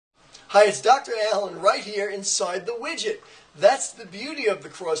Hi, it's Dr. Allen right here inside the widget. That's the beauty of the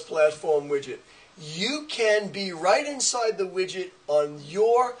cross-platform widget. You can be right inside the widget on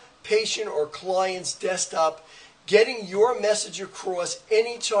your patient or client's desktop, getting your message across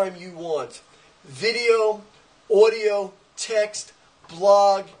anytime you want. Video, audio, text,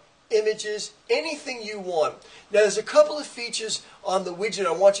 blog, images, anything you want. Now, there's a couple of features on the widget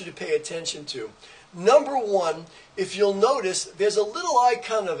I want you to pay attention to. Number one, if you'll notice, there's a little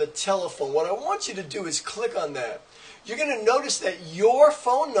icon of a telephone. What I want you to do is click on that. You're going to notice that your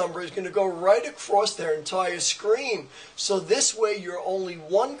phone number is going to go right across their entire screen. So this way you're only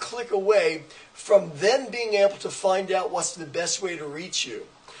one click away from them being able to find out what's the best way to reach you.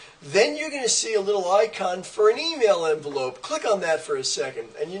 Then you're going to see a little icon for an email envelope. Click on that for a second.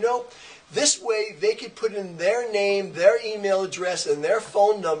 And you know, this way they could put in their name, their email address, and their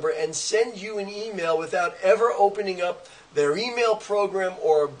phone number and send you an email without ever opening up their email program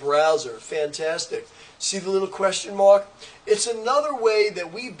or a browser. Fantastic. See the little question mark? It's another way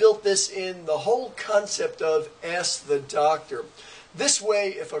that we built this in the whole concept of Ask the Doctor. This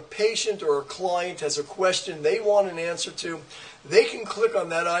way, if a patient or a client has a question they want an answer to, they can click on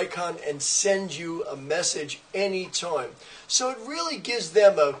that icon and send you a message anytime. So it really gives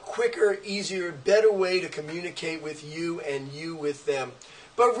them a quicker, easier, better way to communicate with you and you with them.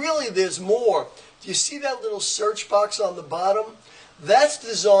 But really, there's more. Do you see that little search box on the bottom? That's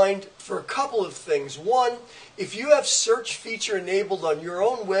designed for a couple of things. One, if you have search feature enabled on your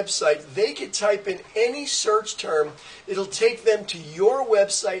own website, they could type in any search term. It'll take them to your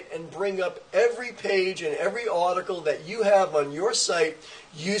website and bring up every page and every article that you have on your site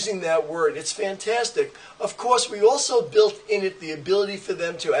using that word. It's fantastic. Of course, we also built in it the ability for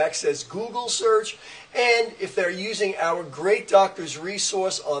them to access Google search, and if they're using our Great Doctors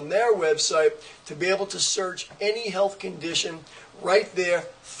resource on their website, to be able to search any health condition right there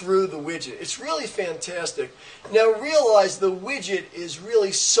through the widget. It's really fantastic. Now realize the widget is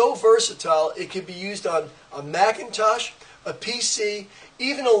really so versatile. It can be used on a Macintosh, a PC,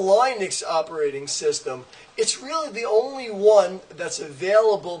 even a Linux operating system. It's really the only one that's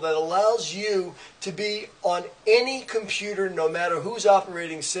available that allows you to be on any computer, no matter whose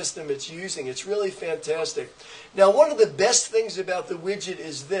operating system it's using. It's really fantastic. Now, one of the best things about the widget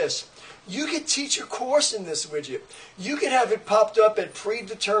is this. You could teach a course in this widget. You could have it popped up at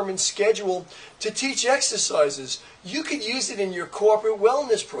predetermined schedule to teach exercises. You could use it in your corporate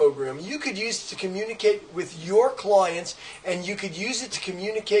wellness program. You could use it to communicate with your clients, and you could use it to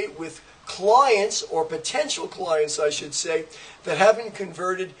communicate with clients, or potential clients, I should say, that haven't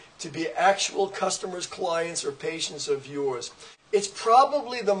converted to be actual customers, clients, or patients of yours. It's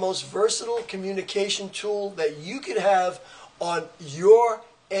probably the most versatile communication tool that you could have on your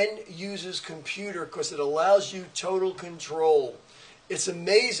end user's computer because it allows you total control. It's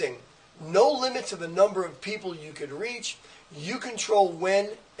amazing. No limit to the number of people you could reach. You control when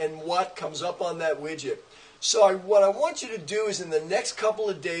and what comes up on that widget. So what I want you to do is in the next couple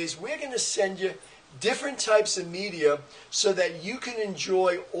of days, we're going to send you different types of media so that you can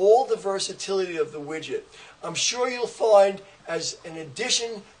enjoy all the versatility of the widget. I'm sure you'll find, as an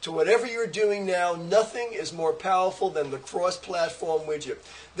addition to whatever you're doing now, nothing is more powerful than the cross-platform widget.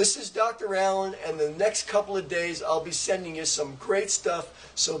 This is Dr. Allen, and the next couple of days I'll be sending you some great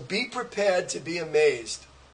stuff, so be prepared to be amazed.